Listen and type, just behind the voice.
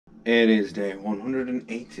It is day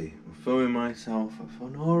 180. I'm filming myself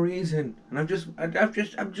for no reason, and I've just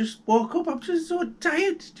woke up. I'm just so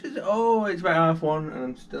tired. It's about 1:30, and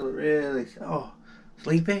I'm still really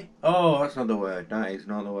sleepy. Oh, that's not the word. That is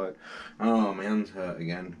not the word. Oh, my hands hurt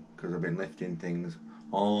again because I've been lifting things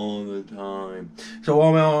all the time. So I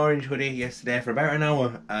wore my orange hoodie yesterday for about an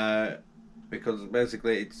hour. Because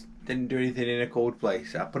basically it didn't do anything in a cold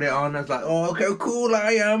place. I put it on, I was like, oh, look how cool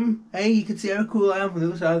I am. Hey, you can see how cool I am from the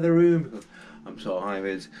other side of the room because I'm so high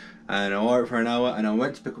vis. And I wore it for an hour and I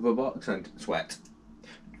went to pick up a box and sweat.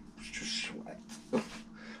 Just sweat.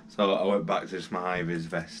 So I went back to just my high vis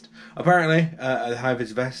vest. Apparently, a high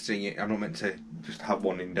vis vest, I'm not meant to just have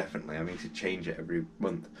one indefinitely. I need to change it every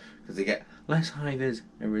month because they get less high vis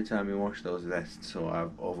every time you wash those vests. So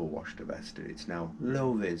I've overwashed a vest and it's now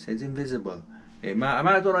low vis. It's invisible. I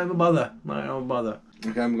might as well not even bother.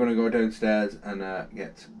 Okay, I'm gonna go downstairs and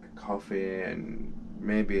get a coffee and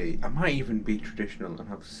maybe I might even be traditional and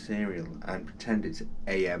have cereal and pretend it's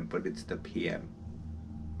AM but it's the PM.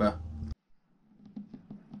 But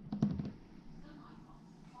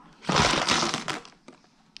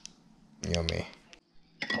yummy.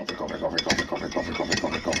 Coffee.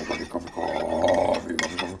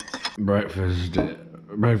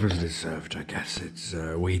 Breakfast is served, I guess. It's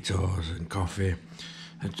Wheatos and coffee.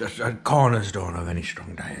 Corners don't have any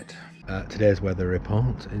strong diet. Today's weather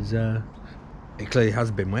report is, it clearly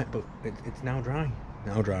has been wet, but it's now dry.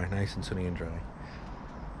 Nice and sunny and dry.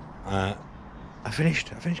 I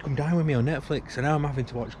finished Come Dine With Me on Netflix, and now I'm having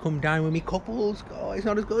to watch Come Dine With Me couples. Oh, it's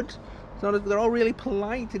not as good. They're all really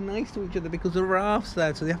polite and nice to each other because the Ralph's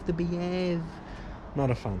there, so they have to behave.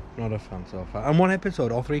 Not a fan so far. And one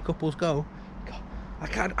episode, all 3 couples go.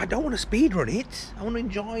 God, I don't want to speedrun it. I want to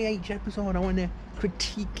enjoy each episode. I want to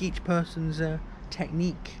critique each person's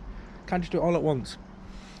technique. Can't just do it all at once.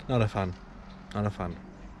 Not a fan.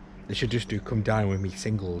 They should just do Come Dine With Me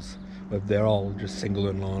singles, where they're all just single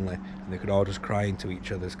and lonely, and they could all just cry into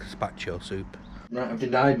each other's gazpacho soup. Right, I've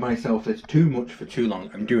denied myself this too much for too long.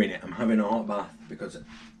 I'm doing it. I'm having a hot bath because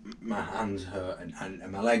my hands hurt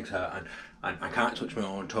and my legs hurt and I can't touch my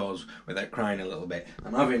own toes without crying a little bit.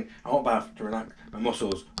 I'm having a hot bath to relax my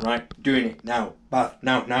muscles. Right, doing it now. Bath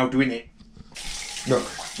now, doing it. Look,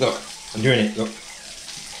 I'm doing it. Look,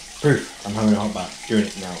 proof. I'm having a hot bath. Doing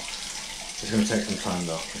it now. It's going to take some time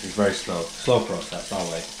though. This is very slow process.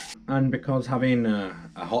 I'll wait. And because having a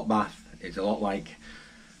hot bath is a lot like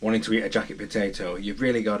wanting to eat a jacket potato, you've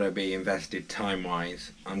really got to be invested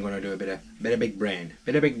time-wise. I'm going to do a bit of big brain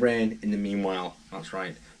in the meanwhile. That's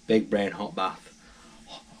right, big brain hot bath,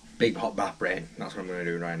 big hot bath brain. That's what I'm going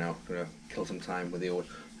to do right now. I'm going to kill some time with the old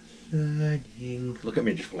learning. Look at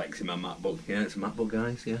me just flexing my MacBook. Yeah, it's a MacBook,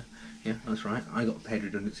 guys. Yeah, that's right. I got paid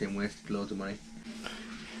redundancy and wasted loads of money.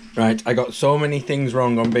 Right, I got so many things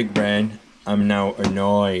wrong on big brain. I'm now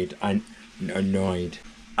annoyed. I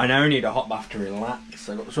now need a hot bath to relax.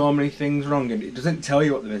 I got so many things wrong and it doesn't tell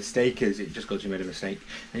you what the mistake is, it just goes, you made a mistake.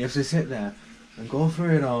 And you have to sit there and go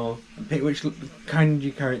through it all and pick which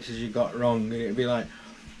kanji characters you got wrong, and it'd be like,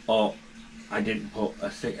 oh, I didn't put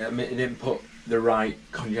the right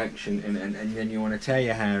conjunction in, and then you want to tear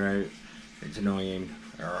your hair out. It's annoying.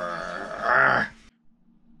 I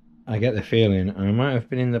get the feeling I might have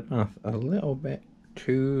been in the bath a little bit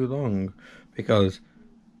too long because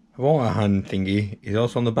I've got a hand thingy. It's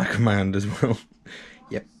also on the back of my hand as well.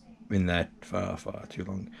 Yep, been there far too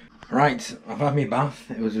long. Right, I've had my bath.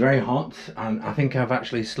 It was very hot, and I think I've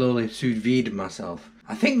actually slowly sous vide'd myself.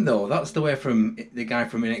 I think though that's the way from the guy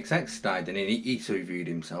from NXX died, and he sous vide'd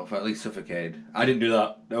himself, or at least suffocated. I didn't do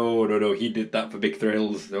that. No, he did that for big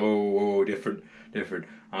thrills. Oh, different.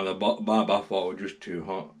 And the bar bath water was just too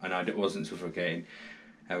hot, and I wasn't suffocating.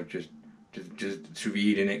 I was just sous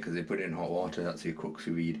vide in it because they put it in hot water. That's how you cook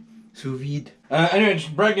sous vide. Anyway,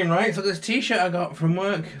 just bragging, right? So this t-shirt I got from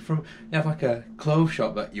work, they have like a clothes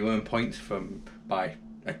shop that you earn points from by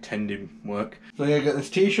attending work. So yeah, I got this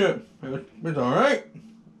t-shirt. It's alright.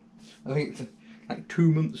 I think it's like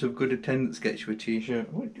 2 months of good attendance gets you a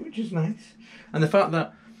t-shirt, which is nice. And the fact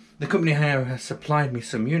that the company here has supplied me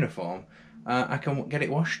some uniform, I can get it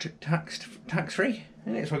washed tax-free.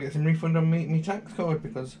 And so I get some refund on me tax code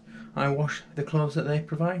because I wash the clothes that they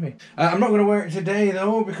provide me. I'm not going to wear it today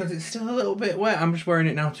though because it's still a little bit wet. I'm just wearing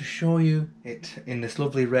it now to show you it in this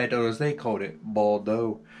lovely red, or as they called it,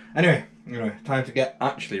 Bordeaux. Anyway, time to get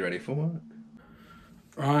actually ready for work.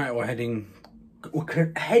 Right, we're heading,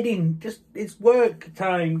 it's work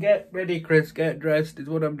time. Get ready, Chris, get dressed is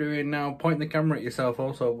what I'm doing now. Point the camera at yourself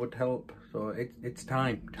also would help. So it's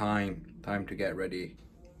time to get ready.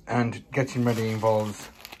 And getting ready involves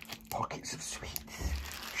pockets of sweets.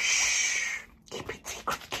 Shh, keep it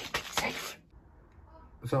secret, keep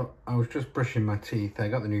So I was just brushing my teeth. I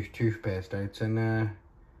got the new toothpaste out, and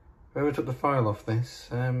whoever took the file off this,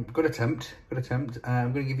 good attempt.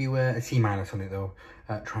 I'm going to give you a C- on it though.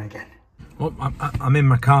 Try again. Well, I'm in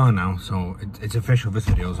my car now, so it's official. This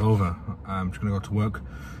video's over. I'm just going to go to work.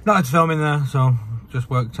 Not had to film in there, so just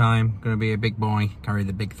work time. Going to be a big boy, carry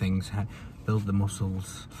the big things, build the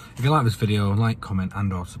muscles. If you like this video, like, comment,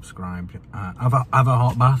 and/or subscribe. Have a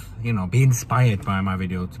hot bath. You know, be inspired by my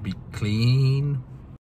video to be clean.